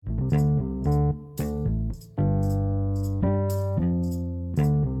Welcome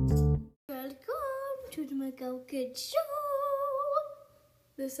to the Miguel Kid Show.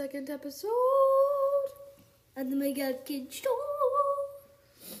 The second episode of the Miguel Kid Show.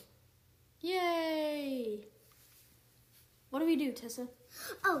 Yay! What do we do, Tessa?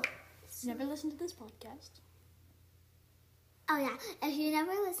 Oh, Never listened to this podcast. Oh yeah, if you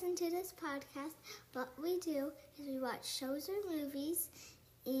never listen to this podcast, what we do is we watch shows or movies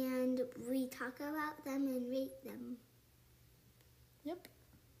and we talk about them and rate them. Yep.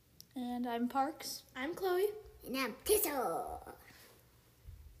 And I'm Parks. I'm Chloe. And I'm Tessa.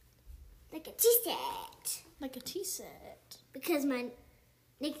 Like a tea set. Like a tea set. Because my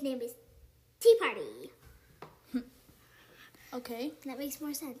nickname is Tea Party. Okay. That makes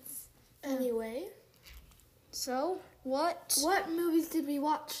more sense. Anyway, So, what movies did we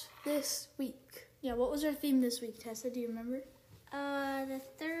watch this week? Yeah, what was our theme this week, Tessa? Do you remember? The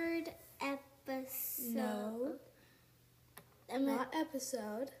third episode. No. Not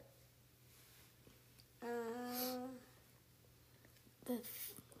episode.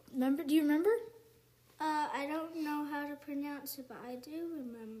 Do you remember? I don't know how to pronounce it, but I do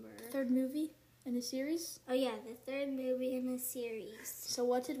remember. Third movie in a series? Oh yeah, the third movie in the series. So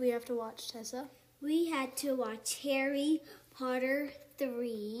what did we have to watch, Tessa? We had to watch Harry Potter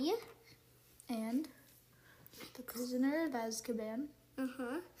 3. And The Prisoner of Azkaban.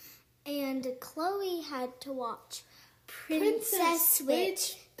 And Chloe had to watch Princess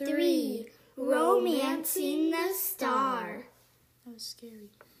Switch 3, Romancing the Star. That was scary.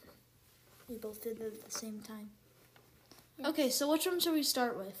 We both did it at the same time. Yes. Okay, so which one should we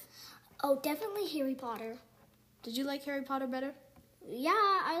start with? Oh, definitely Harry Potter. Did you like Harry Potter better? Yeah,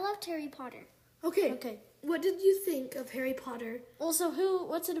 I loved Harry Potter. Okay. What did you think of Harry Potter? Also,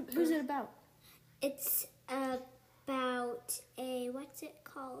 who's it about? It's about what's it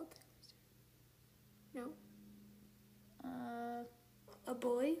called? No. A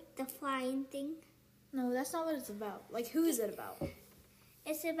boy? The flying thing. No, that's not what it's about. Like, who is it about?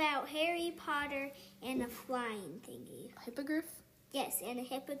 It's about Harry Potter and a flying thingy. A hippogriff? Yes, and a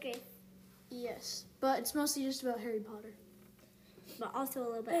hippogriff. Yes, but it's mostly just about Harry Potter. But also a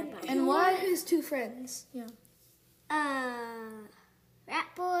little bit about And who are why? his two friends? Yeah.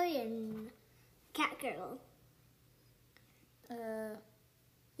 Rat Boy and Cat Girl.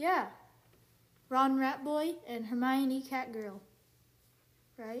 Yeah. Ron Ratboy and Hermione Catgirl.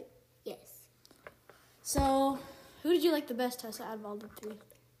 Right? Yes. So, who did you like the best, Tessa, out of all the three?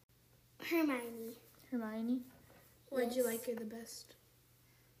 Hermione. Hermione? Why did you Yes. like her the best?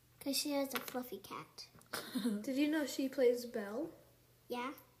 Because she has a fluffy cat. Did you know she plays Belle?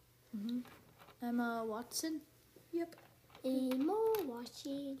 Yeah? Emma Watson? Yep. Emma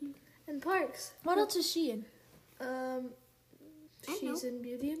watching. And Parks. What else is she in? She's in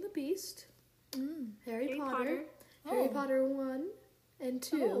Beauty and the Beast, Harry Harry Potter, Potter. Harry Potter 1 and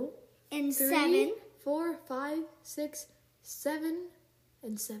 2, And 3, 7. 4, 5, 6, 7,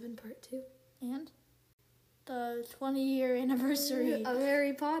 and 7 Part 2. And? The 20-year anniversary. Of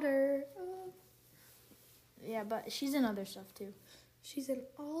Harry Potter. Yeah, but she's in other stuff, too. She's in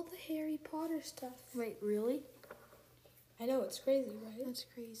all the Harry Potter stuff. Wait, really? I know, it's crazy, right? That's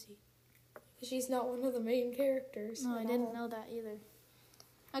crazy. She's not one of the main characters. No, I at didn't all. know that either.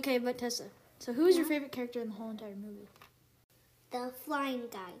 Okay, but Tessa, so who is your favorite character in the whole entire movie? The flying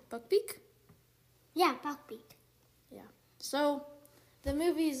guy. Buckbeak? Yeah, Buckbeak. Yeah. So, the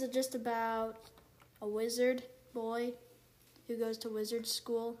movie is just about a wizard boy who goes to wizard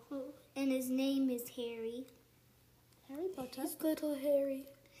school. And his name is Harry. Harry Potter. It's little Harry.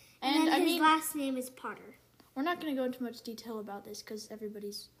 And And then his last name is Potter. we're not going to go into much detail about this because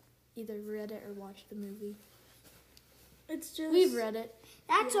everybody's either read it or watched the movie. It's just... We've read it.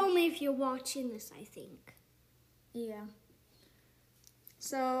 That's only if you're watching this, I think. Yeah.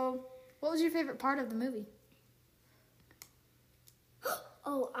 So, what was your favorite part of the movie?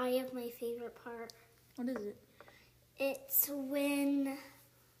 Oh, I have my favorite part. What is it? It's when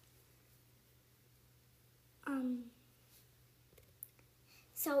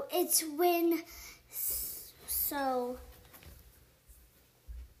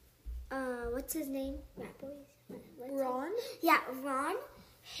what's his name? Rat Boy? Ron? Yeah, Ron,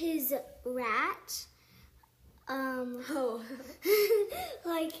 his rat, Oh.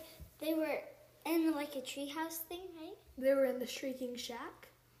 like, they were in, like, a treehouse thing, right? They were in the Shrieking Shack.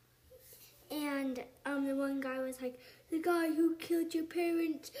 And the one guy was like, the guy who killed your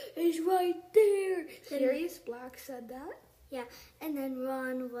parents is right there. Sirius Black said that. Yeah, and then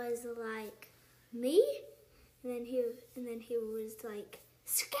Ron was like, me? And then he was like,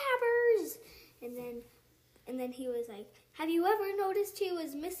 Scabbers! And then he was like, have you ever noticed he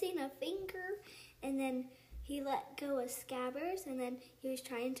was missing a finger? And then he let go of Scabbers, and then he was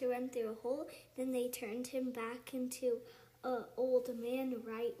trying to run through a hole. Then they turned him back into an old man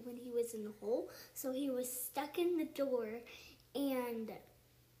right when he was in the hole. So he was stuck in the door, and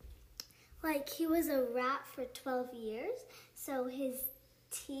like he was a rat for 12 years. So his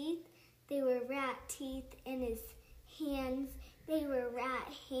teeth, they were rat teeth, and his hands, they were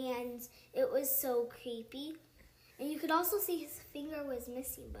rat hands. It was so creepy. And you could also see his finger was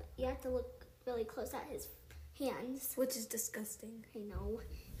missing, but you have to look really close at his hands. Which is disgusting. I know.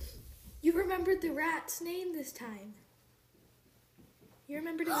 You remembered the rat's name this time. You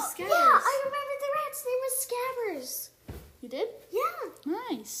remembered it was Scabbers. Yeah, I remember the rat's name was Scabbers. You did? Yeah.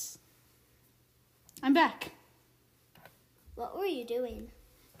 Nice. I'm back. What were you doing?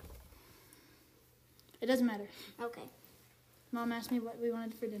 It doesn't matter. Okay. Mom asked me what we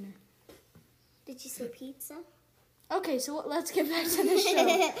wanted for dinner. Did you say pizza? Okay, so let's get back to the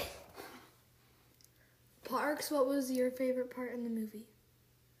show. Parks, what was your favorite part in the movie?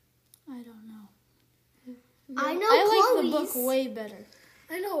 I don't know. I know I like the Chloe's. book way better.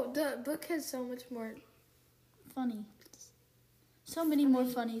 I know, the book has so much more. Funny. So many more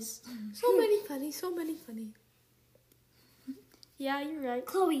funnies. So many funny. Yeah, you're right.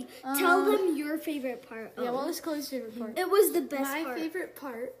 Chloe, tell them your favorite part. Yeah, what was Chloe's favorite part? It was the best My part. favorite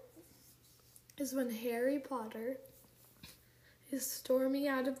part is when Harry Potter is storming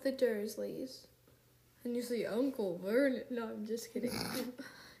out of the Dursleys. And you see Uncle Vernon. No, I'm just kidding.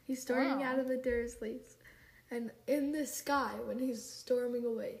 He's storming out of the Dursleys. And in the sky, when he's storming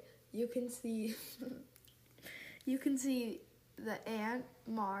away, you can see the Aunt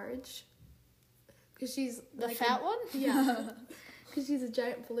Marge. Because she's The like fat one? Yeah. Because she's a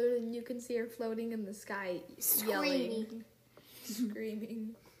giant balloon, and you can see her floating in the sky, yelling,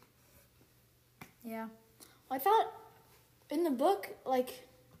 screaming. Yeah. Well, I thought in the book, like,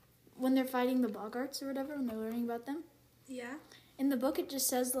 when they're fighting the Boggarts or whatever, when they're learning about them, Yeah. in the book it just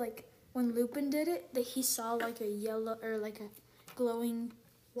says, like, when Lupin did it, that he saw, like, a yellow, or, like, a glowing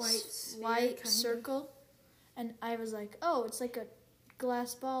White sphere, white kind of. circle. And I was like, oh, it's like a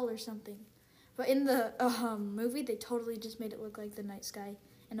glass ball or something. But in the movie, they totally just made it look like the night sky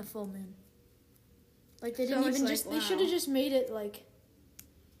and a full moon. Like, they didn't So it's even like, just, they should have just made it, like,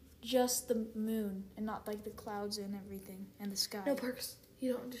 just the moon and not, like, the clouds and everything and the sky. No, Parks,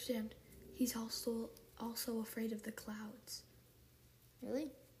 you don't understand. He's also afraid of the clouds. Really?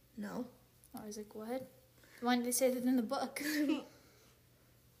 No. I was like, what? Why didn't they say that in the book?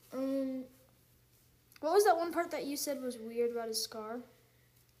 What was that one part that you said was weird about his scar?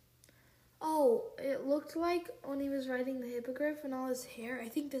 Oh, it looked like when he was riding the hippogriff and all his hair. I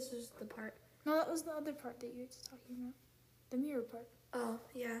think this was the part. No, that was the other part that you were just talking about. The mirror part. Oh,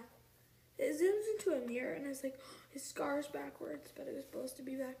 yeah. It zooms into a mirror, and it's like, his scar's backwards, but it was supposed to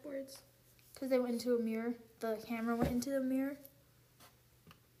be backwards. Because they went into a mirror. The camera went into the mirror.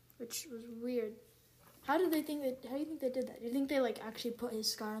 Which was weird. How do you think they did that? Do you think they, like, actually put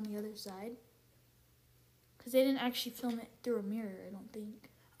his scar on the other side? Because they didn't actually film it through a mirror, I don't think.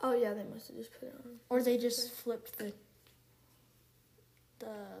 Oh, yeah, they must have just put it on. Or they just flipped the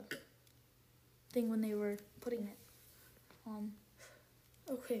thing when they were putting it on.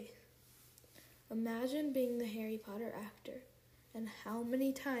 Okay. Imagine being the Harry Potter actor and how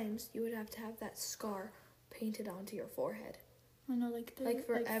many times you would have to have that scar painted onto your forehead. I know, like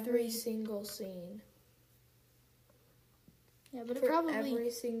For every 3. single scene. Yeah, but it For probably.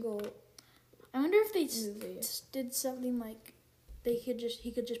 every single I wonder if they movie. did something like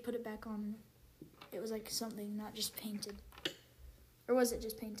he could just put it back on. It was like something, not just painted. Or was it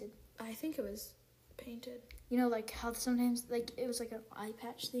just painted? I think it was painted. You know, like how sometimes like it was like an eye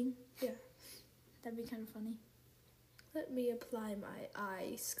patch thing. Yeah. That'd be kind of funny. Let me apply my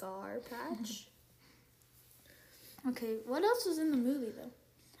eye scar patch. Okay, what else was in the movie though?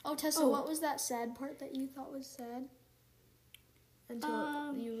 Oh, Tessa, Oh. what was that sad part that you thought was sad?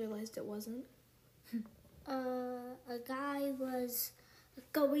 Until you realized it wasn't. A guy was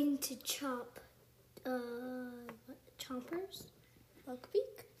going to chop, chompers?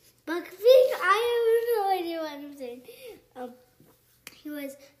 Buckbeak? Buckbeak? I have no idea what I'm saying. He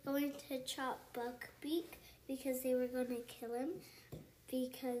was going to chop Buckbeak because they were going to kill him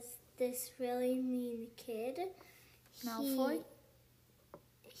because this really mean kid, Malfoy?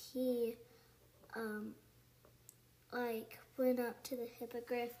 he went up to the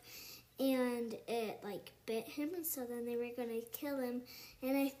hippogriff and it bit him, and so then they were gonna kill him,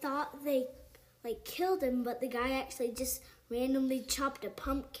 and I thought they killed him, but the guy actually just randomly chopped a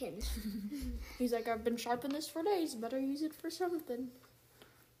pumpkin. He's like, I've been sharpening this for days, better use it for something.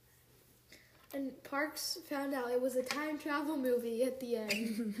 And Parks found out it was a time travel movie at the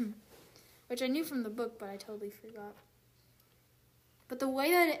end. Which I knew from the book, but I totally forgot. But the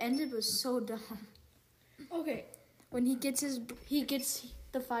way that it ended was so dumb. Okay. When he gets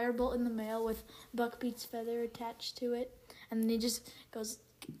the firebolt in the mail with Buckbeak's feather attached to it, and then he just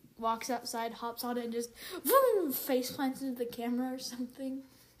walks outside, hops on it, and just boom, face plants into the camera or something,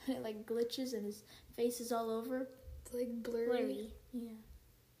 and it like glitches, and his face is all over. It's like blurry. Yeah.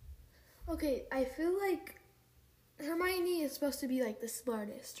 Okay, I feel like Hermione is supposed to be like the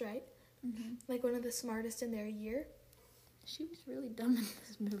smartest, right? Mm-hmm. Like one of the smartest in their year. She was really dumb in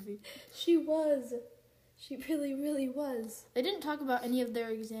this movie. She was. She really, really was. They didn't talk about any of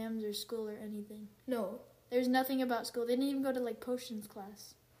their exams or school or anything. No. There's nothing about school. They didn't even go to like potions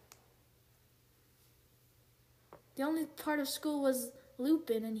class. The only part of school was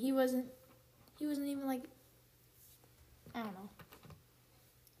Lupin, and he wasn't even like, I don't know.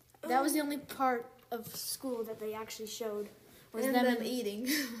 That was the only part of school that they actually showed. Was And them eating.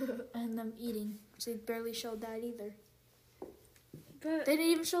 And them eating. So they barely showed that either. But They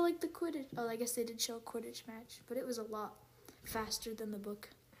didn't even show like the Quidditch. Oh, I guess they did show a Quidditch match, but it was a lot faster than the book.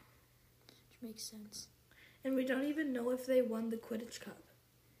 Which makes sense. and we don't even know if they won the Quidditch Cup.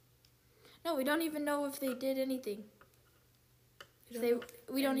 No, we don't even know if they did anything.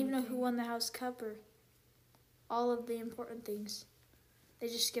 We don't even know who won the House Cup or all of the important things. They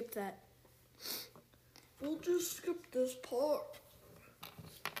just skipped that. We'll just skip this part.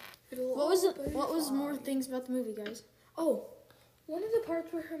 What was more things about the movie, guys? Oh, one of the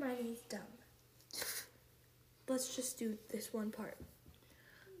parts where Hermione's dumb. Let's just do this one part.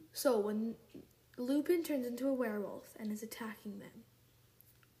 So when Lupin turns into a werewolf and is attacking them,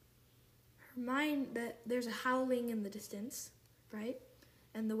 there's a howling in the distance, right?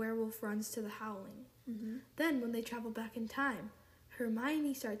 And the werewolf runs to the howling. Mm-hmm. Then when they travel back in time,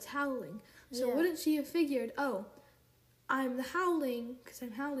 Hermione starts howling. So Yeah. wouldn't she have figured, oh, I'm the howling, because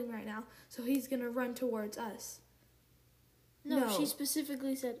I'm howling right now, so he's going to run towards us. No, No. she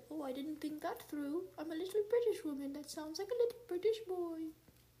specifically said, "Oh, I didn't think that through. I'm a little British woman. That sounds like a little British boy."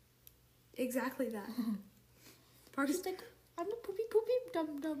 Exactly that. Parks, She's like, "I'm a poopy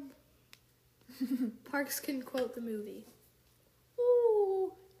dum dum." Parks can quote the movie.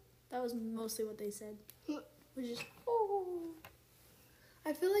 Ooh, that was mostly what they said. Which is, oh.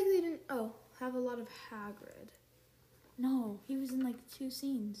 I feel like they didn't, have a lot of Hagrid. No, he was in like 2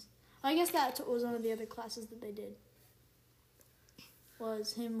 scenes. I guess that was one of the other classes that they did.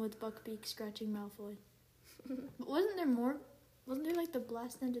 Was him with Buckbeak scratching Malfoy. But wasn't there more? Wasn't there like the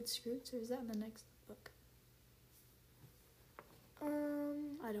blast-ended Scroots, or is that in the next book?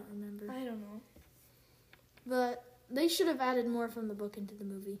 I don't remember. I don't know. But they should have added more from the book into the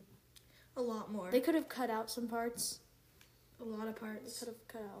movie. A lot more. They could have cut out some parts. A lot of They parts. could have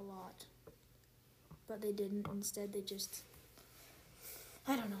cut out a lot. But they didn't. Instead, they just...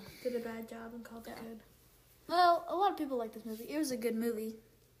 I don't know. Did a bad job and called it Yeah. good. Well, a lot of people like this movie. It was a good movie.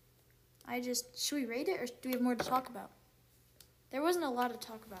 Should we rate it, or do we have more to talk about? There wasn't a lot to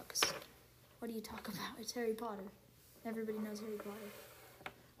talk about, because what do you talk about? It's Harry Potter. Everybody knows Harry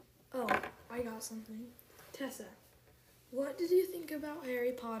Potter. Oh, I got something. Tessa, what did you think about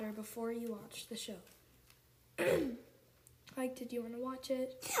Harry Potter before you watched the show? Like, did you want to watch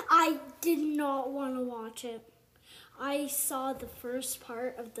it? I did not want to watch it. I saw the first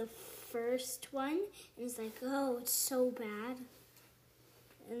part of the first one, and it's like, oh, it's so bad.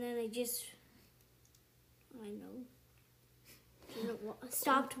 And then I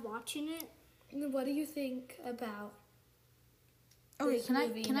stopped watching it. And what do you think about Okay, this can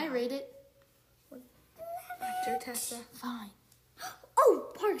movie I now? rate it? After Tessa? Fine.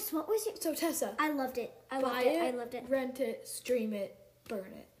 Oh, Parks, what was it? So Tessa, I loved it. I buy loved it. I loved it. rent it, stream it,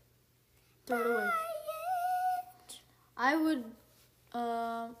 burn it. Throw it away. I would,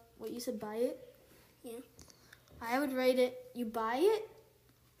 what you said, buy it? Yeah. I would rate it, you buy it,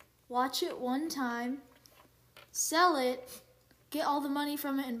 watch it one time, sell it, get all the money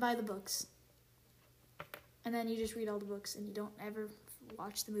from it, and buy the books. And then you just read all the books, and you don't ever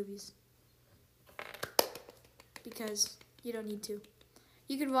watch the movies. Because you don't need to.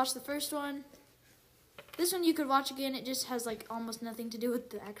 You could watch the first one. This one you could watch again. It just has like almost nothing to do with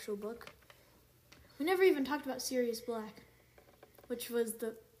the actual book. We never even talked about Sirius Black, which was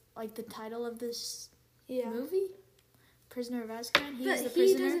the title of this movie. Prisoner of Azkaban. He's the But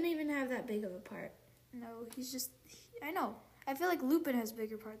prisoner. he doesn't even have that big of a part. No, he's just. I know. I feel like Lupin has a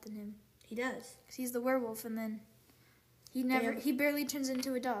bigger part than him. He does. Cause he's the werewolf, and then he barely turns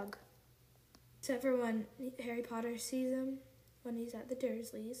into a dog. Except for when Harry Potter sees him, when he's at the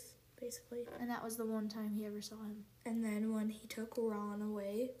Dursleys, basically. And that was the one time he ever saw him. And then when he took Ron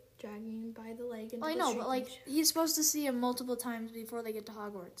away dragging him by the leg. Into I the know, but like shrinkage. he's supposed to see him multiple times before they get to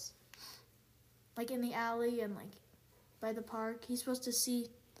Hogwarts. Like in the alley and like by the park, he's supposed to see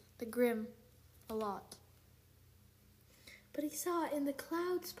the Grim a lot. But he saw it in the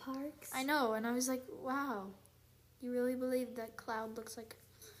Clouds Parks. I know, and I was like, wow, you really believe that Cloud looks like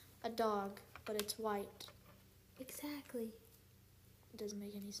a dog, but it's white? Exactly. It doesn't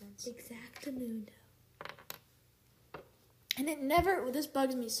make any sense. Exactamundo. And it never, this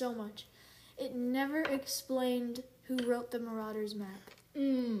bugs me so much, it never explained who wrote the Marauders map.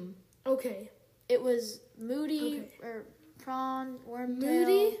 Okay. It was Moody, Okay. or Prawn,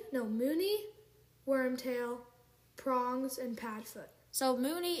 Wormtail. Mooney, Wormtail, Prongs, and Padfoot. So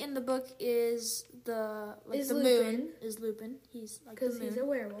Mooney in the book is the Is the Lupin. moon is Lupin. He's like the Because moon. he's a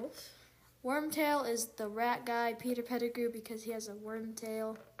werewolf. Wormtail is the rat guy, Peter Pettigrew, because he has a worm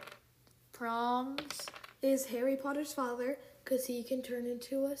tail. Prongs, Is Harry Potter's father, because he can turn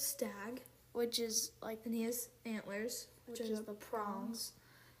into a stag. which is like And he has antlers, which is the prongs,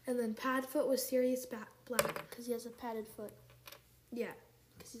 And then Padfoot was Sirius Black. because he has a padded foot, Yeah.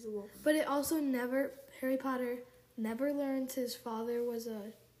 because he's a wolf. But it also Harry Potter never learns his father was a,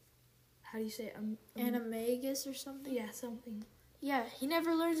 how do you say it? Animagus or something. Yeah, something. Yeah, he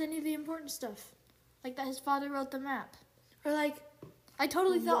never learns any of the important stuff, like that his father wrote the map. Or like, I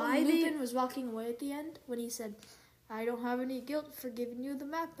totally thought Why when they- Lupin was walking away at the end when he said, "I don't have any guilt for giving you the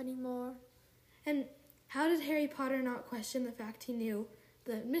map anymore." and how did Harry Potter not question the fact he knew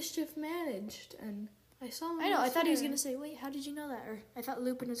that mischief managed? And I saw him. I know. I thought he was there. gonna say, "Wait, how did you know that?" Or I thought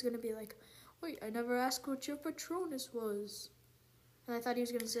Lupin was gonna be like, "Wait, I never asked what your Patronus was." And I thought he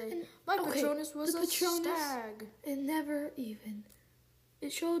was gonna say, And- "My okay, Patronus was the a Patronus- stag." It never even.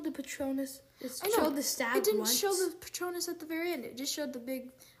 It showed the Patronus. It I know. showed the stag. It didn't once. show the Patronus at the very end. It just showed the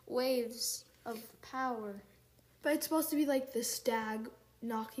big waves of power. But it's supposed to be like the stag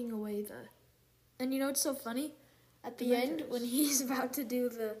knocking away the. And you know what's so funny? At the Dementors. end, when he's about to do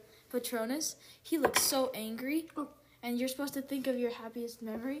the Patronus, he looks so angry. Oh. And you're supposed to think of your happiest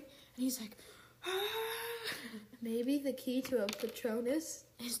memory. And he's like, Maybe the key to a Patronus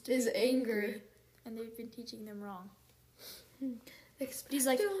is to is be anger. And they've been teaching them wrong. He's He's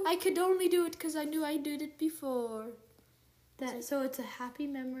like, I could only do it because I knew I did it before. that. So it's a happy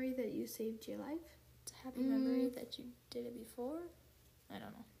memory that you saved your life. It's a happy memory that you did it before. I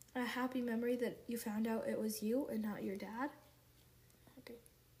don't know. A happy memory that you found out it was you and not your dad. Okay.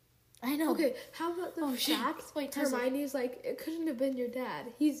 I know. Okay, how about the Oh, shit. fact Wait, Tessa. Hermione's like, it couldn't have been your dad.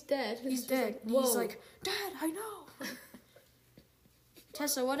 He's dead. And He's it's just dead. Like, And whoa. he's like, Dad, I know.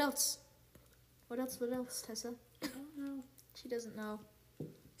 Tessa, what else? What else, Tessa? I don't know. She doesn't know.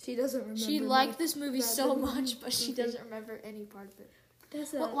 She doesn't remember. She liked much this movie about so the much, but she movie. doesn't remember any part of it.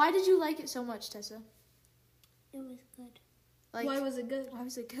 Tessa, Why did you like it so much, Tessa? It was good. Like, why was it good? why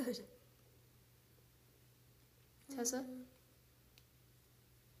was it good? Tessa?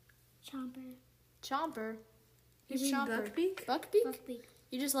 Chomper. Chomper? You Who's mean Chomper? Buckbeak? Buckbeak? Buckbeak.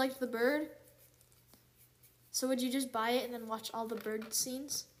 You just liked the bird? So would you just buy it and then watch all the bird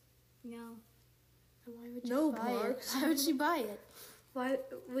scenes? No. Then why would you No, buy Barks. it? Why would you buy it? Why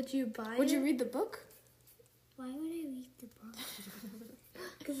would you buy Would it? you read the book? Why would I read the book?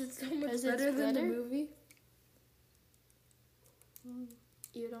 Because it's so much 'Cause it's better than the better? movie.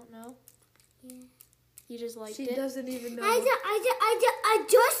 You don't know? Yeah. You just liked She it? doesn't even know. I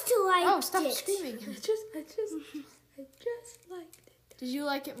just liked Oh, stop it. screaming. I just liked it. Did you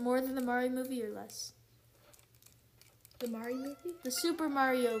like it more than the Mario movie or less? The Mario movie? The Super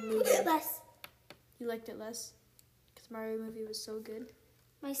Mario movie. Less. You liked it less? Because Mario movie was so good.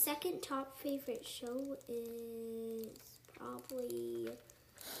 My second top favorite show is probably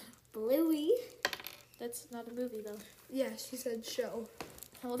Bluey. That's not a movie though. Yeah, she said show.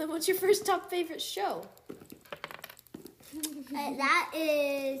 Well, then what's your first top favorite show? That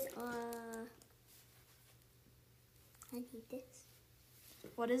is I need this.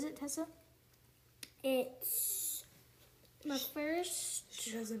 What is it, Tessa? It's my first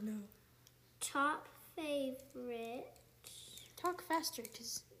She doesn't know. top favorite Talk faster,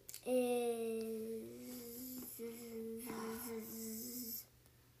 because is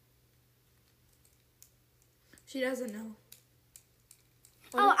She doesn't know.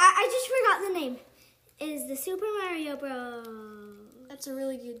 I just forgot the name. Is the Super Mario Bros. that's a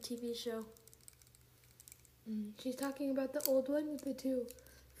really good TV show. She's talking about the old one with the two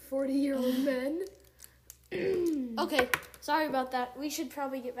 40-year-old men. Okay, sorry about that. We should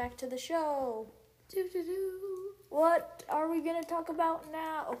probably get back to the show. Doo-doo-doo. What are we going to talk about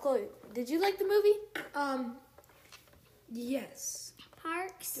now? Oh, Chloe, did you like the movie? Yes.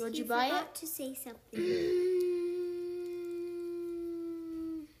 Parks. Would you buy forgot it? to say something.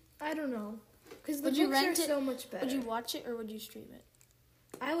 I don't know. Because the Would you books are rent it? so much better. Would you watch it or would you stream it?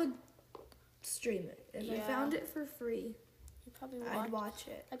 I would stream it. If I Yeah. found it for free, You probably I'd watch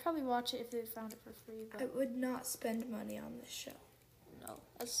it. I'd probably watch it if they found it for free, but I would not spend money on this show. no,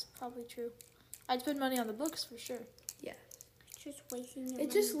 that's probably true. I'd spend money on the books for sure. Yeah. Just wasting your It money.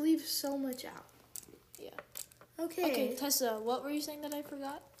 just leaves so much out. Yeah. Okay. Okay, Tessa, what were you saying that I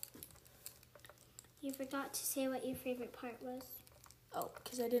forgot? You forgot to say what your favorite part was. Oh,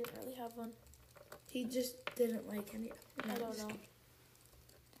 because I didn't really have one. He just didn't like any. I don't know.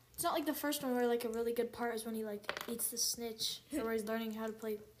 It's not like the first one where like a really good part is when he like eats the snitch or where he's learning how to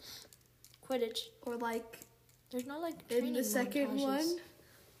play Quidditch. Or like There's no like in training the second montages. one,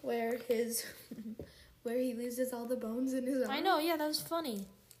 where his, where he loses all the bones in his arm. I know, yeah, that was funny.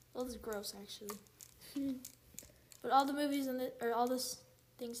 Well, that's gross actually. But all the movies in the or all this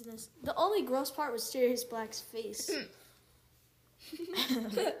things in this, the only gross part was Sirius Black's face.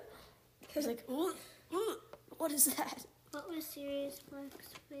 I was like, "Ooh, ooh, what is that? What was Sirius Black's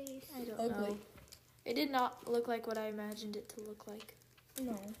face? I don't Ugly. know. It did not look like what I imagined it to look like.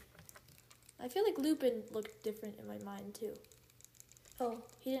 No. I feel like Lupin looked different in my mind too. Oh,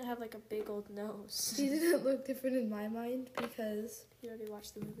 He didn't have like a big old nose. he didn't look different in my mind because You already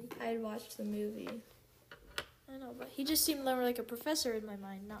watched the movie. I had watched the movie. I know, but he just seemed more like a professor in my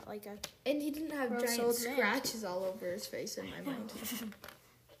mind, not like a. And he didn't have Gross giant old man. scratches all over his face in my mind.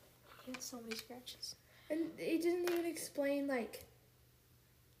 He had so many scratches. And he didn't even explain, like,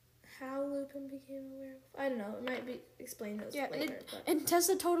 how Lupin became aware of. I don't know. It might be explained those Yeah, later. But And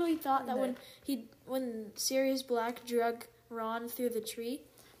Tessa totally thought that The- when Sirius Black drug Ron through the tree,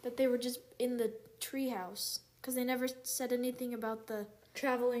 that they were just in the tree house because they never said anything about the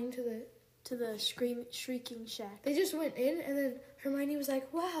traveling to the... shrieking shack. They just went in, and then Hermione was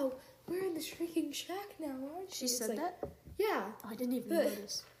like, wow, we're in the Shrieking Shack now, aren't She It's said like, that? Yeah. Oh, I didn't even But-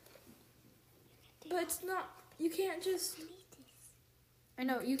 notice. But it's not... You can't just I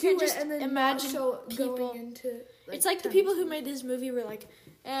know you do can't it just and then imagine not show people. going into... It's like the people who made this movie were like,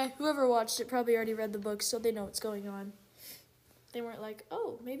 whoever watched it probably already read the books, so they know what's going on. They weren't like,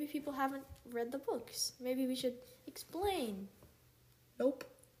 oh, maybe people haven't read the books. Maybe we should explain. Nope.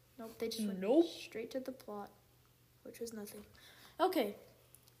 Nope, they just went Nope. straight to the plot, which was nothing. Okay,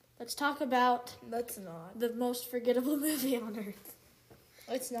 let's talk about That's not. the most forgettable movie on earth.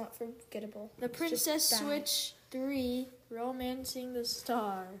 It's not forgettable. The It's just Princess bad. Switch 3, Romancing the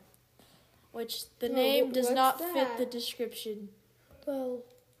Star, which the Whoa, name does what's not fit that? the description. Well,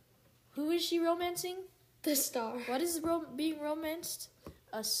 Who is she romancing? the star. What is being romanced?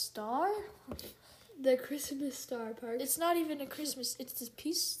 A star? The Christmas star, Parks. It's not even a Christmas. It's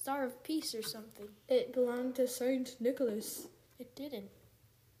the Star of Peace or something. It belonged to Saint Nicholas. It didn't.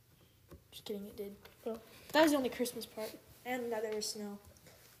 Just kidding, it did. Oh. That was the only Christmas part. And that there was snow.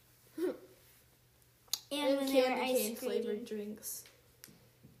 And when they were candy ice cane flavored cream. drinks.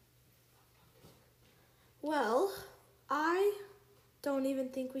 Well, I don't even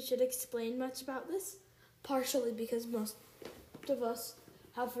think we should explain much about this, partially because most of us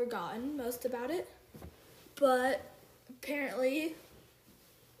have forgotten most about it. But apparently,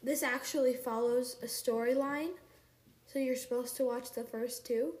 this actually follows a storyline, so you're supposed to watch the first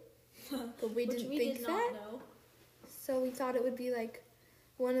two. But we didn't think that. know. So we thought it would be like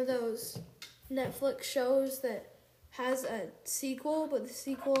one of those Netflix shows that has a sequel, but the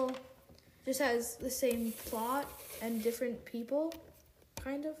sequel just has the same plot and different people,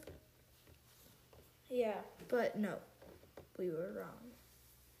 kind of. Yeah. But no, we were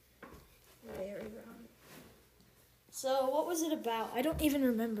wrong. Very wrong. So, what was it about? I don't even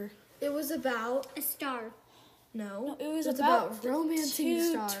remember. It was about A star. No, it was it's about romancing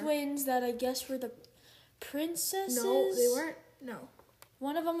two the star. twins that I guess were the princesses. No, they weren't. No,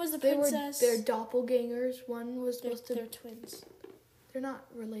 One of them was the they princess. were. They're doppelgangers. One was They're, supposed to. they're twins. They're not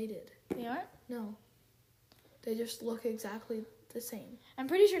related. They aren't? No, they just look exactly the same. I'm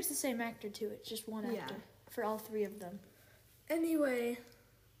pretty sure it's the same actor too. It's just one Yeah. actor for all three of them. Anyway.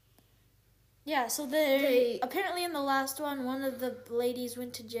 Yeah, so They- apparently in the last one of the ladies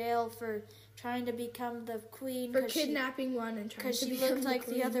went to jail for trying to become the queen For kidnapping one and trying because to she become looked like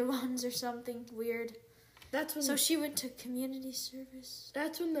the queen. other ones or something weird. That's when. So she went to community service.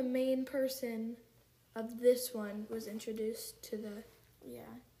 That's when the main person of this one was introduced to the Yeah.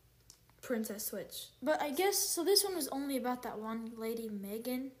 Princess Switch. But I guess so this one was only about that one lady,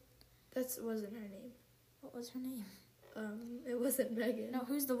 Megan. That wasn't her name. What was her name? It wasn't Megan. No,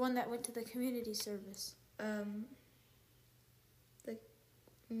 who's the one that went to the community service? The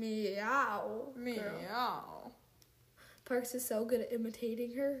meow. Girl. Parks is so good at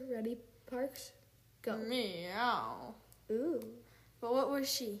imitating her. Ready, Parks? Go. Meow. Ooh. But what was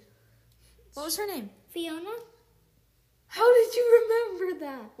she? What was her name? Fiona? How did you remember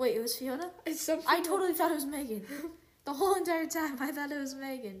that? Wait, it was Fiona? It's something. I totally thought it was Megan. The whole entire time, I thought it was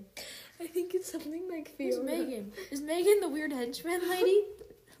Megan. I think it's something like Who's Fiona. Megan? Is Megan the weird henchman lady?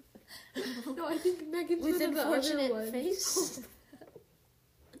 No, I think Megan's With one of the other unfortunate ones. face?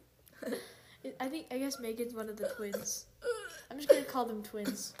 I guess Megan's one of the twins. I'm just gonna call them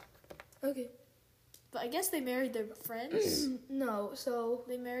twins. Okay. But I guess they married their friends. No, so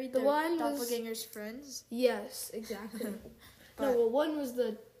They married The their one was- doppelgangers' friends. yes, exactly. No, But- well, one was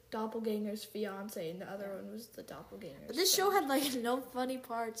the doppelganger's fiance, and the other one was the doppelganger's. But this show friend. had like no funny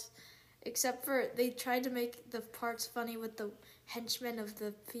parts, except for they tried to make the parts funny with the henchmen of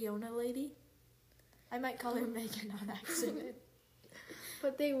the Fiona lady. I might call her Megan on accident.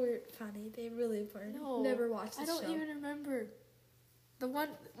 But they weren't funny. They really weren't. No, Never watched I this don't show. even remember.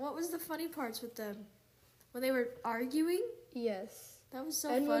 What was the funny parts with them? When they were arguing? Yes. That was so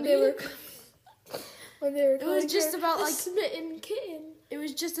and funny. when they were It was calling just her about, a like- smitten kitten. It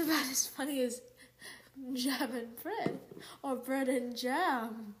was just about as funny as jam and bread. Or bread and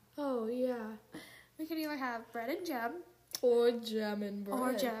jam. Oh yeah. We could either have bread and jam Or jam and bread.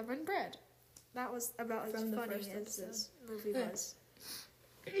 or jam and bread. That was about as From the funny first as episode. this movie Yeah. was.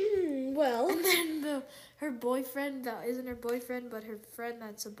 Well. And then her boyfriend, that isn't her boyfriend, but her friend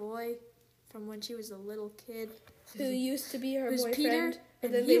that's a boy from when she was a little kid. Who used to be her Who's boyfriend, Peter, and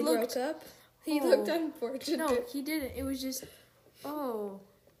and then he they looked- broke up. He Oh. looked unfortunate. No, he didn't. It was just,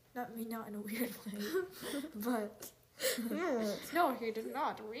 not in a weird way, but no, he did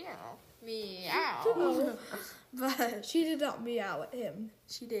not. Meow. But She did not meow at him.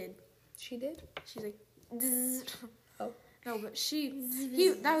 she did. She did? She's like, "Zzz." Oh. No, but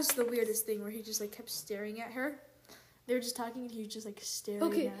that was the weirdest thing where he just like kept staring at her. They were just talking and he was just like staring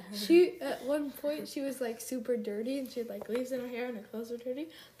Okay, at her. she at one point she was like super dirty and she had like leaves in her hair and her clothes were dirty,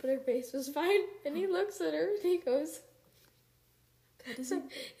 but her face was fine. And he looks at her and he goes, What is it?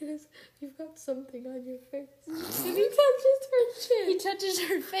 he goes, "You've got something on your face." And he touches her chin. He touches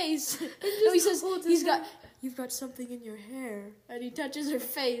her face. and No, he just says holds he's his got. You've got something in your hair, and he touches her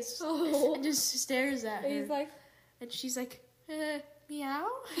face Oh. and just stares at her. And he's like, And she's like, meow?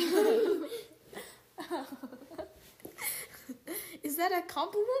 Is that a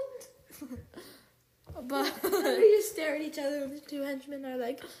compliment? But they just stare at each other and the two henchmen are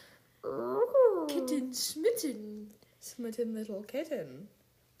like, kitten smitten. smitten little kitten.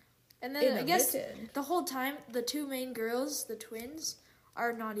 And In then I a guess mitten. the whole time, the two main girls, the twins,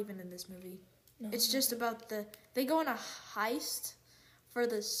 are not even in this movie. No, It's no. just about they go on a heist for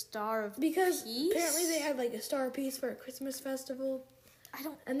the Star of Because Peace? apparently they had like a star piece for a Christmas festival, I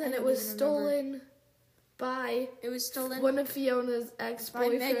don't. and then I it don't was even remember. stolen by It was stolen one of Fiona's by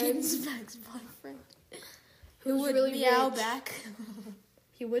ex-boyfriends. Megan's ex-boyfriend. Who was would really meow rich. back.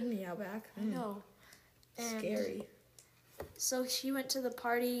 He would meow back. I know. And Scary. So she went to the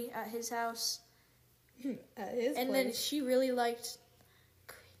party at his house, At his and then place. she really liked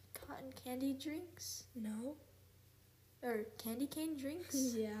cotton candy drinks No. or candy cane drinks.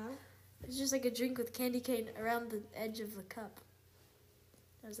 Yeah. It's just like a drink with candy cane around the edge of the cup.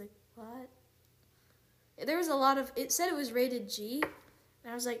 I was like, what? There was a lot of. It said it was rated G,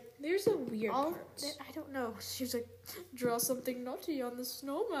 and I was like, There's a weird all. parts. I don't know. She was like, draw something naughty on the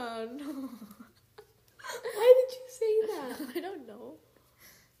snowman. Why did you say that? I don't know.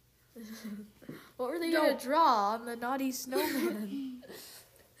 What were they No. gonna draw on the naughty snowman?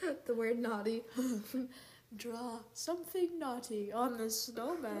 The word naughty. Draw something naughty on the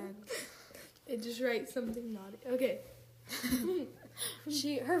snowman. It just writes something naughty. Okay.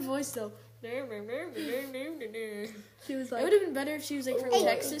 Her voice though. She was It like, would have been better if she was like from Oh.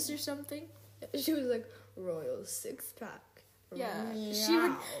 Texas or something. she was like, Royal Six Pack. Yeah, she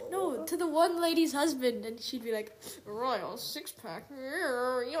would. No, to the one lady's husband, and she'd be like, "Royal six pack," and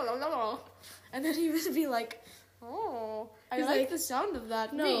then he would be like, "Oh, I He's like like, the sound of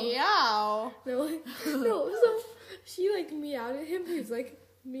that no. meow." No, no. So she like meowed at him. He was like,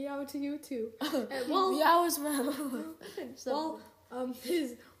 meow to you too. And, well, meow as well. well,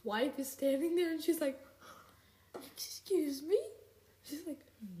 his wife is standing there, and she's like, Excuse me. she's like,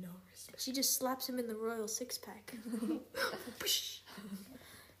 no respect. She just slaps him in the royal six pack.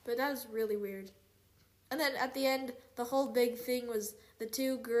 But that was really weird. And then at the end, the whole big thing was the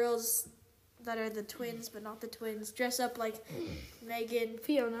two girls that are the twins, but not the twins, dress up like Megan,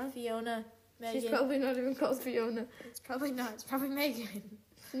 Fiona. Megan. She's probably not even called Fiona. It's probably not. It's probably Megan.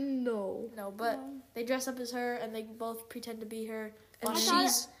 No. No, but they dress up as her, and they both pretend to be her. While I thought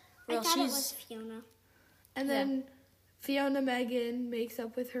she's, I well, thought it she's was Fiona. And Yeah. then Fiona Megan makes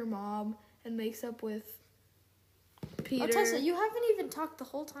up with her mom and makes up with Peter. Oh, Tessa, you haven't even talked the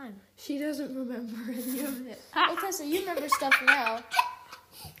whole time. She doesn't remember any of it. Oh, Tessa, you remember stuff now.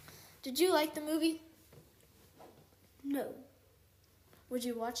 Did you like the movie? No. Would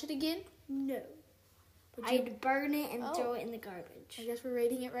you watch it again? No. Would you? I'd burn it and Oh. throw it in the garbage. I guess we're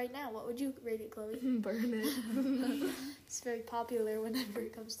rating it right now. What would you rate it, Chloe? Burn it. It's very popular whenever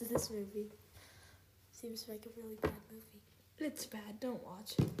it comes to this movie. Seems like a really bad movie. It's bad. Don't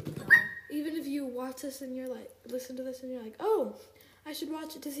watch it. Even if you watch this and you're like, listen to this and you're like, oh, I should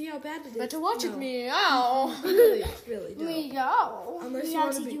watch it to see how bad it is. Better watch it, No. meow. Really, really don't. Meow. Unless We you have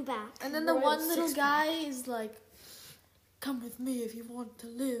want to to be. do back. And then the Royal one little six-pack. guy is like, come with me if you want to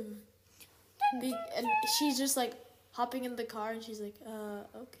live. And she's just like hopping in the car and she's like,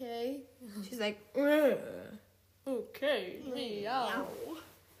 okay. She's like, "Ugh." Okay, meow.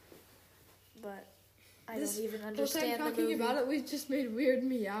 But I This don't even whole time understand the talking movie. about it, we just made weird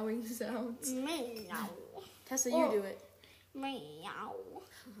meowing sounds. Meow. Tessa, you Oh. do it. Meow.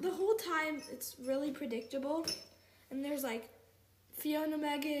 The whole time, it's really predictable. And there's like Fiona,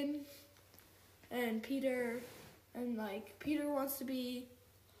 Megan, and Peter. And like, Peter wants to be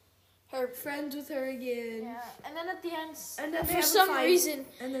Her friends with her again. Yeah, and then at the end, And then they for have a some fight, reason,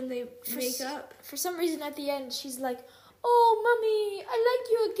 and then they make up. For some reason, at the end, she's like, "Oh, mommy, I like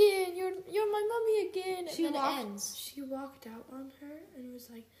you again. You're my mommy again." And then it ends. She walked out on her and was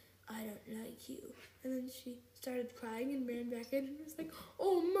like, I don't like you. And then she started crying and ran back in and was like,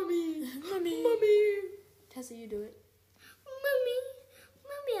 oh, mommy, Mommy. mommy. Tessa, you do it.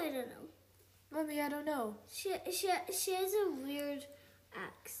 Mommy, I don't know. Mommy, I don't know. She has a weird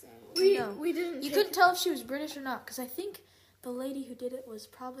accent. We didn't. You take- couldn't tell if she was British or not, because I think the lady who did it was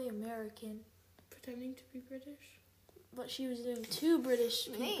probably American, pretending to be British. but she was doing two British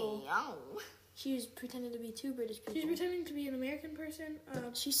people. Meow. She was pretending to be two British She's people. pretending to be an American person.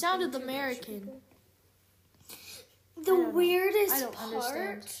 She sounded and two British American. people. The don't know. I weirdest don't part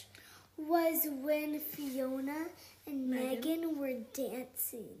understand. was when Fiona and Megan? Megan were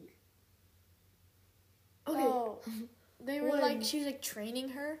dancing. Okay, Oh, they were When- like, she was like training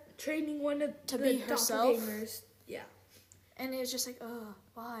her, training one of To the be herself? doppelgangers. Yeah, and it was just like, oh,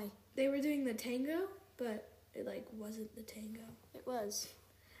 why? they were doing the tango, but it like wasn't the tango. It was.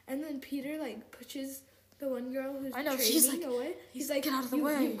 And then Peter like pushes the one girl who's I know, training she's like- away. He's like, "Get out of the "You-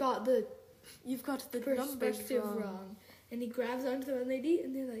 way." You've got the You've got the numbers perspective wrong. wrong. And he grabs onto the one lady,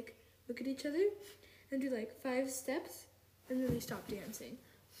 and they like look at each other, and do like 5 steps, and then they stop dancing.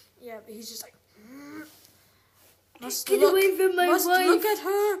 Yeah, but he's just like, must Get look, away from my must wife. look at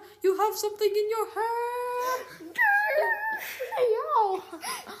her. You have something in your hair. Meow.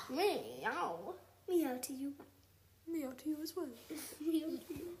 Meow. Meow to you. Meow to you as well. Meow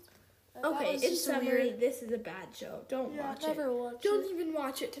to you. Okay, in summary, this is a bad show. Don't Yeah, watch never it. watch Don't it. even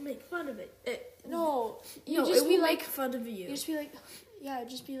watch it to make fun of it. No, you No, just it be will like, make fun of you. you just be like, yeah,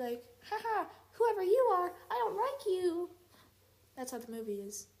 just be like, haha, whoever you are, I don't like you. That's how the movie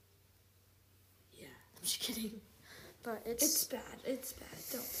is. Yeah, I'm just kidding, but it's bad. It's bad.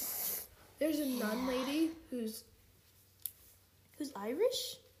 Don't watch it. There's a nun lady who's who's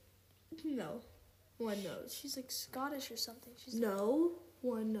Irish? no, one knows. She's like Scottish or something. She's No,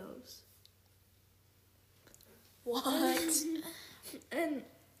 one knows. what? And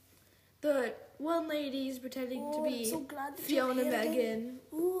the one lady's pretending to Oh, I'm be so glad that you're Fiona here again. Megan,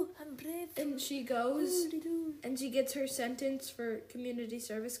 Ooh, I'm brave. and she goes Ooh-de-doo. and she gets her sentence for community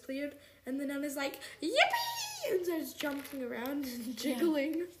service cleared, and the nun is like, yippee! And starts jumping around and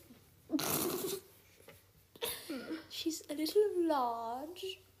jiggling. She's a little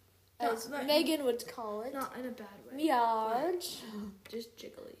large, as Not- Megan would call it. Not in a bad way. Large. Just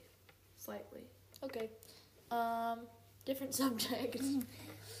jiggly. Slightly. Okay. Different subject.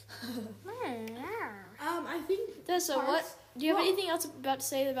 I think Tessa, what? parts- Do you have well- anything else about to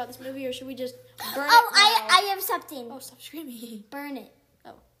say about this movie, or should we just burn Oh, it now? I have something. Oh, stop screaming. Burn it.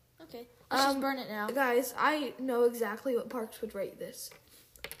 Okay. Let's just burn it now. Guys, I know exactly what Parks would rate this.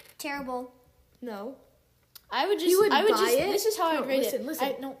 Terrible. No. I would just. He would I would buy just. it? This is how I No, would rate listen, it.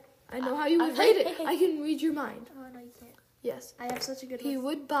 listen. No. I know how you would hey, rate it. hey, hey. I can read your mind. Oh no, you can't. Yes. I have such a good. He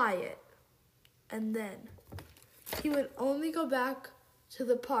would buy it, and then he would only go back to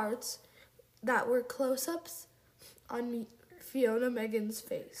the parts that were close-ups on Fiona Megan's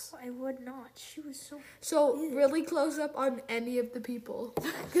face. I would not. She was so. So really close up on any of the people,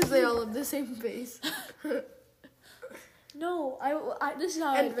 because they all have the same face. No, I this is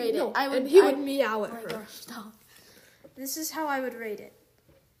how I would rate no, it. I would. and he I- would meow at Oh my her. gosh, stop. This is how I would rate it.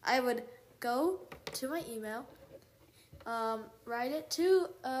 I would go to my email, write it to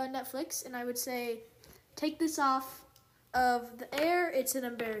Netflix, and I would say, take this off of the air. It's an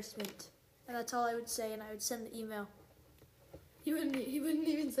embarrassment. And that's all I would say, and I would send the email. He wouldn't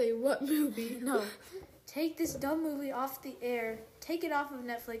even say what movie. No. Take this dumb movie off the air. Take it off of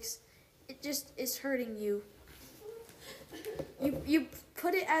Netflix. It just is hurting you. You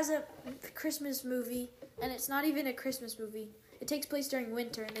put it as a Christmas movie, and it's not even a Christmas movie. It takes place during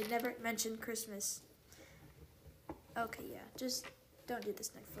winter, and they never mentioned Christmas. Okay, yeah, just don't do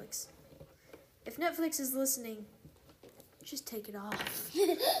this, Netflix. If Netflix is listening, just take it off.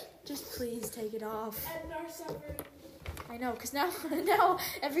 Just please take it off. And our suffering. I know, because now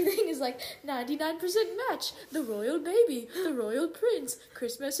everything is like 99% match. The royal baby, the royal prince,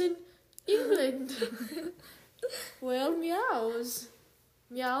 Christmas in England. Well, meows.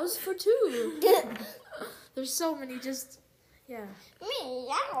 Meows for two. There's so many yeah.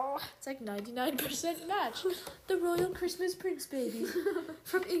 Meow. It's like 99% match. The royal Christmas prince baby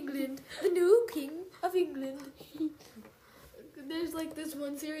from England. The new king of England. There's like this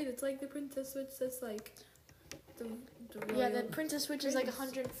one series that's like the Princess Switch that's like the Yeah, royal the Princess Switch is like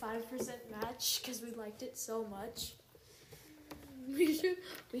prince. 105% match because we liked it so much. We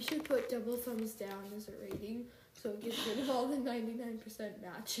should put double thumbs down as a rating so it gets rid of all the 99%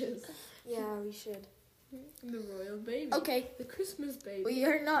 matches. Yeah, we should. The royal baby. Okay, The Christmas baby. we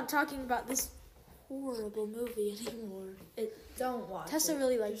are not talking about this horrible movie anymore. Don't watch Tessa it.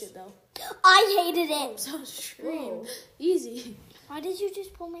 really liked it though. I hated it. So stream. Whoa. Easy. Why did you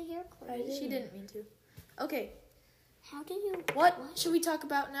just pull my hair, Chloe? She didn't mean to. Okay, How did you? what should we talk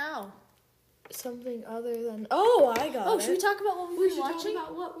about now? Something other than... Oh, I got it. Should we talk about what We we've should been talk watching?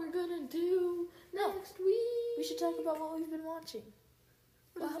 about what we're gonna do No. next week. We should talk about what we've been watching.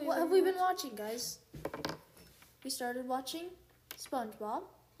 What have have we been watching, guys? We started watching SpongeBob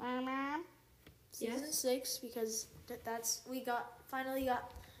season 6 because we finally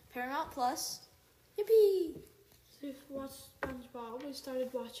got Paramount Plus. Yippee! So we've watched SpongeBob. We started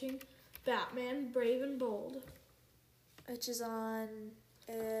watching Batman Brave and Bold. Which is on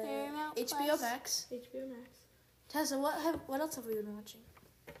Paramount HBO Plus. Max. HBO Max. Tessa, what else have we been watching?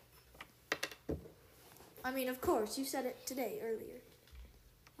 I mean, of course, you said it earlier.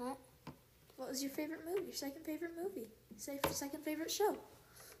 What? What was your favorite movie? Your second favorite movie? Second favorite show?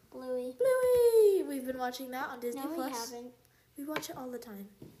 Bluey. Bluey! We've been watching that on Disney No, we Plus. haven't. We watch it all the time.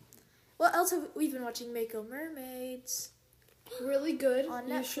 What else have we been watching? Mako Mermaids Really good. on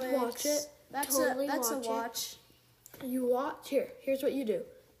You Netflix. should watch it. That's Totally a watch it. watch. You watch. Here's what you do.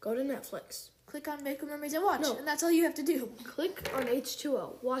 Go to Netflix. Click on Mako Mermaids and watch, No. and that's all you have to do. Click on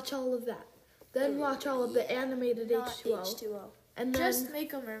H2O. Watch all of that. Then watch all of the animated Not H2O. H2O. And then, Just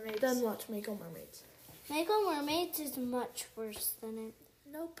Mako Mermaids. then watch Mako Mermaids. Mako Mermaids is much worse than it.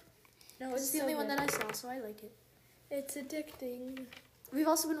 Nope. No, it's It's the so only one good. that I saw, so I like it. It's addicting. We've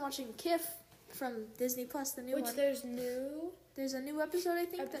also been watching Kif from Disney Plus, the new Which one. there's new. There's a new episode, I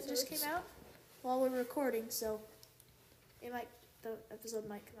think, that just came Episodes. out while we're recording, so the episode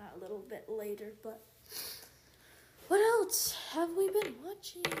might come out a little bit later, but what else have we been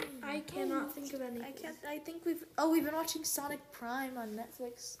watching? I cannot think of anything. We've been watching Sonic Prime on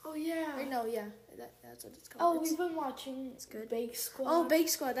Netflix. Oh yeah. Or no, yeah, that's what it's Oh, called. we've been watching good. Bake Squad. Oh, Bake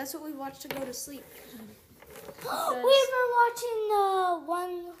Squad, that's what we watched to go to sleep. We've been watching the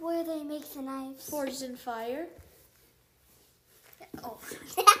one where they make the knives. Forged in Fire. Oh.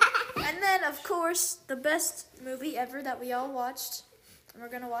 And then, of course, the best movie ever that we all watched, and we're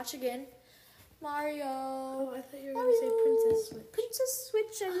going to watch again, Mario. Oh, I thought you were gonna say Princess Switch. Princess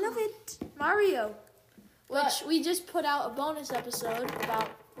Switch, I love it. Mario. Which we just put out a bonus episode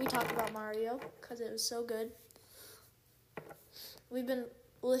we talked about Mario, because it was so good. We've been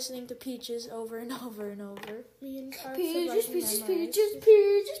listening to Peaches over and over and over. Me and Carl Peaches, said peaches, like memorized. peaches,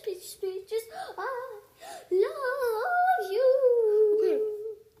 peaches, peaches, peaches. I love you.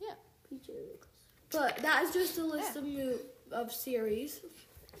 Yeah. Peaches. But that is just a list of series.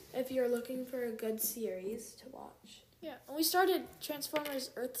 If you're looking for a good series to watch. Yeah, and we started Transformers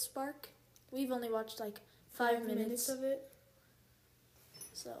Earthspark. We've only watched like 5 minutes. of it.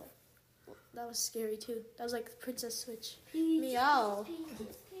 So that was scary too. That was like Princess Switch. Peaches, Meow.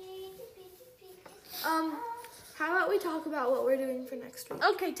 peaches, peaches, peaches. How about we talk about what we're doing for next week?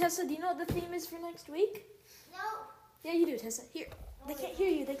 Okay, Tessa, do you know what the theme is for next week? No. Yeah, you do, Tessa. Here. They can't hear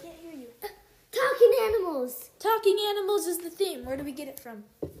you. They can't hear you. Talking animals. Talking animals is the theme. Where do we get it from?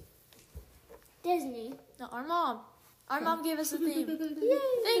 Disney. No, our mom. Our mom gave us the theme. Yay!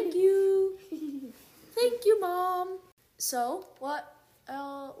 Thank you. Thank you, Mom. So, what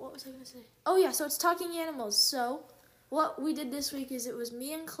was I going to say? Oh, yeah, so it's Talking Animals. So, what we did this week is it was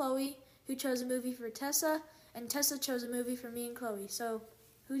me and Chloe who chose a movie for Tessa, and Tessa chose a movie for me and Chloe. So,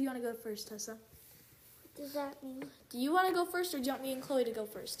 who do you want to go first, Tessa? What does that mean? Do you want to go first, or do you want me and Chloe to go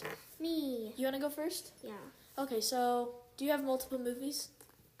first? Me. You want to go first? Yeah. Okay, so do you have multiple movies?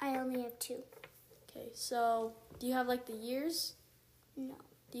 I only have 2. Okay, so do you have like the years? No.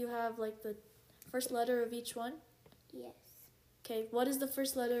 Do you have like the first letter of each one? Yes. Okay, what is the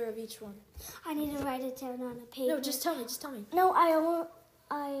first letter of each one? I need to write it down on a paper. No, just tell me. No, I won't.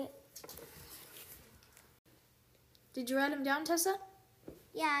 Did you write them down, Tessa?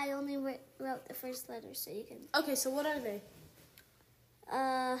 Yeah, I only wrote the first letter, so you can. Okay, so what are they?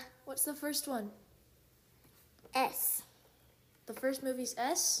 What's the first one? S. The first movie's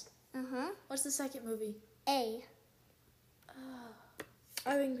S? What's the second movie? A.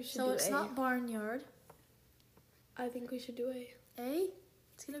 I think we should do So it's A. not Barnyard. I think we should do A. A?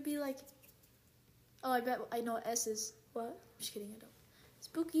 It's gonna be like... Oh, I bet I know what S is. What? I'm just kidding, I don't.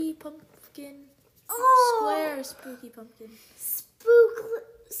 Spooky Pumpkin. Oh! Square Spooky Pumpkin.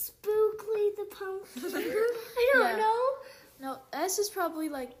 Spookly the pumpkin. I don't Yeah. know. No, S is probably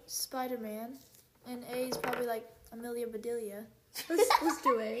like Spider-Man. And A is probably like Amelia Bedelia. Let's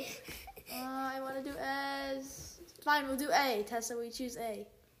do A. I want to do S. Fine, we'll do A. Tessa, we choose A.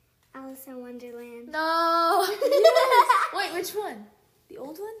 Alice in Wonderland. No! Yes! Wait, which one? The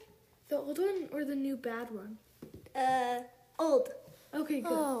old one? The old one or the new bad one? Old. Okay,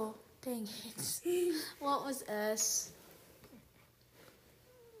 good. Oh, dang it. What was S?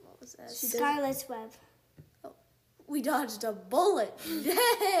 What was S? Scarlet's Web. We dodged a bullet.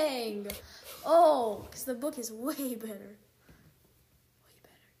 Dang! Oh, because the book is way better.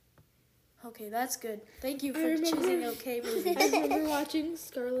 Okay, that's good. Thank you for choosing okay movies. I remember watching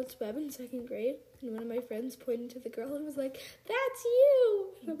Scarlet's Web in 2nd grade, and one of my friends pointed to the girl and was like, "That's you!"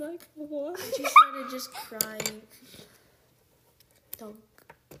 And I'm like, "What?" And she started just crying. Don't.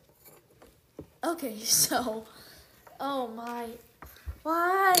 Okay, so... Oh my...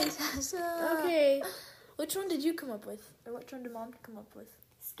 Why, Tessa? Okay. Which one did you come up with? Or which one did Mom come up with?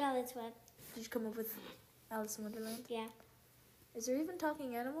 Scarlet's Web. Did you come up with Alice in Wonderland? Yeah. Is there even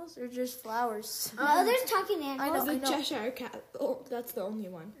talking animals or just flowers? No, there's talking animals. I The know. Cheshire Cat. Oh, that's the only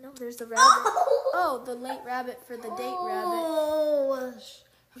one. No, there's the rabbit. Oh, the late rabbit for the date rabbit. Oh.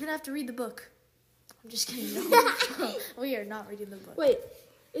 We're gonna have to read the book. I'm just kidding. No. We are not reading the book. Wait,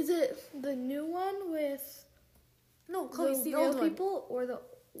 is it the new one with No, Chloe, the the real old one. people or the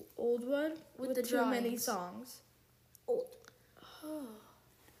old one With the too many drawings. songs? Old. Oh,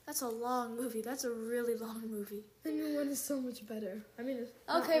 that's a long movie. That's a really long movie. The new one is so much better. I mean, it's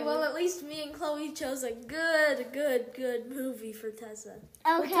not Okay, well, really. at least me and Chloe chose a good movie for Tessa.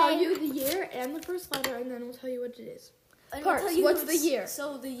 We'll tell Okay. you the year and the first letter, and then we'll tell you what it is. And Parks, I'll tell you what's who the it's- year?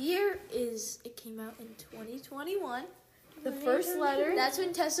 So the year is, it came out in 2021. The first letter. That's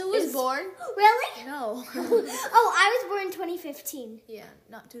when Tessa was Is- born. Really? No. Oh, I was born in 2015. Yeah,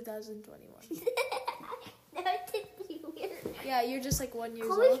 not 2021. That did be weird. Yeah, you're just like 1 year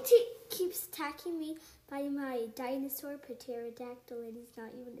Chloe old. keeps attacking me by my dinosaur pterodactyl, and he's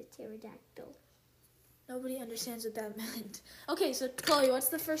not even a pterodactyl. Nobody understands what that meant. Okay, so Chloe, what's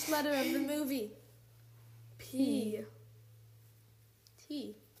the first letter of the movie? P.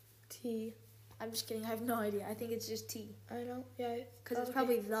 T. T. I'm just kidding. I have no idea. I think it's just T. I don't. Yeah. Because it's okay.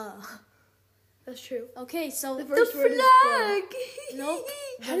 probably the. That's true. Okay, so The first word is the. Nope.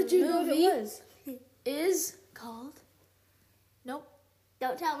 How The did you know what movie it was? is called... Nope.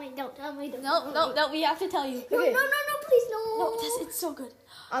 Don't tell me. Don't tell me. Don't Nope, tell no, me. no, we have to tell you. No, Okay. no, please, no. No, it's so good.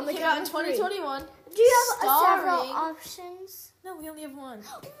 On the It came out count in of three. 2021. Do you have several Starring- options? No, we only have one.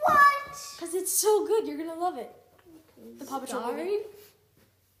 What? Because it's so good. You're going to love it. The Paw Patrol movie. Starring?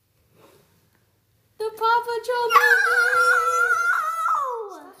 The Paw Patrol movie!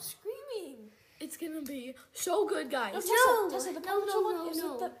 No! Stop screaming. It's gonna be so good, guys. Tessa, the Paw No, Patrol no, one is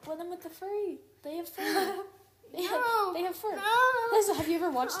no. with the one with the furry. They have fur. They No. have fur. No. Tessa, have you ever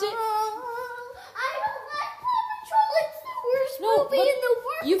watched it? I don't like Paw Patrol. It's the worst No, movie but in the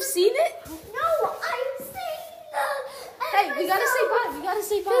world. You've seen it? No, I'm saying that. Hey, we gotta say bye. We gotta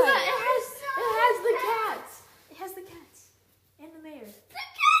say bye. It has the cats. It has the cats and the mayor. The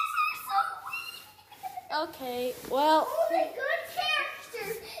cats are so weird. Okay, well, Only good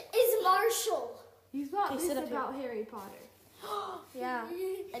character is Marshall. You thought Okay, this sit up here. about Harry Potter. yeah.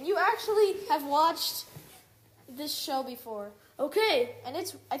 And you actually have watched this show before, Okay. and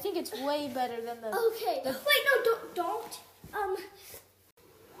I think it's way better than the. Okay. Wait, no, don't.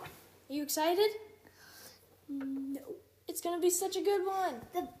 You excited? No. It's gonna be such a good one.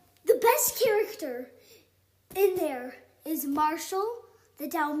 The best character in there is Marshall, the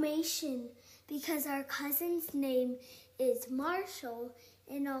Dalmatian, because our cousin's name is Marshall,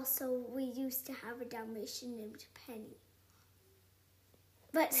 and also we used to have a Dalmatian named Penny.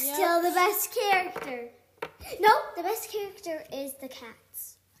 But still the best character. No, the best character is the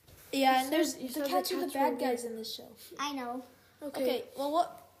cats. Yeah, and there's you the said cats are the were bad weird. guys in this show. I know. Okay, well,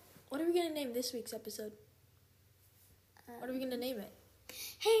 what are we gonna name this week's episode? What are we gonna name it?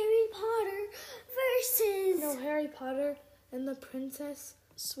 Harry Potter versus. No, Harry Potter and the Princess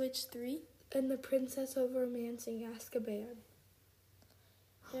Switch 3? and the Princess of Romancing Azkaban.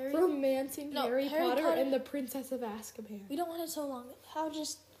 No, Harry Harry Potter Potter. and the Princess of Azkaban. We don't want it so long. How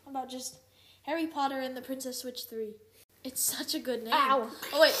about just Harry Potter and the Princess Switch 3? It's such a good name. Ow.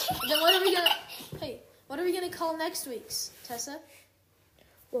 Oh wait, then what are we gonna call next week's, Tessa?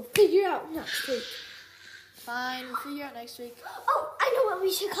 We'll figure out next week. Fine, we'll figure out next week. Oh, I know what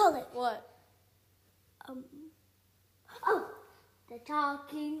we should call it. What? The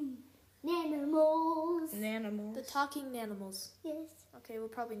talking animals. Animals. The Talking Nanimals. Yes. Okay, we'll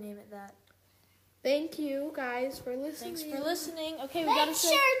probably name it that. Thank you guys for listening. Thanks for listening. Okay, we gotta Make say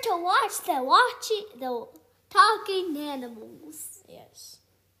sure to watch the talking animals. yes.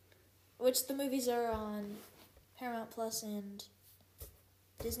 Which the movies are on Paramount Plus and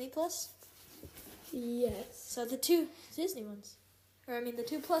Disney Plus. Yes. So the two Disney ones, the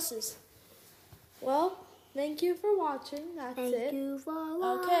two pluses. Well, thank you for watching. That's Thank it. you for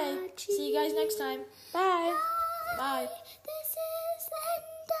watching. Okay, see you guys next time. Bye. Bye. This is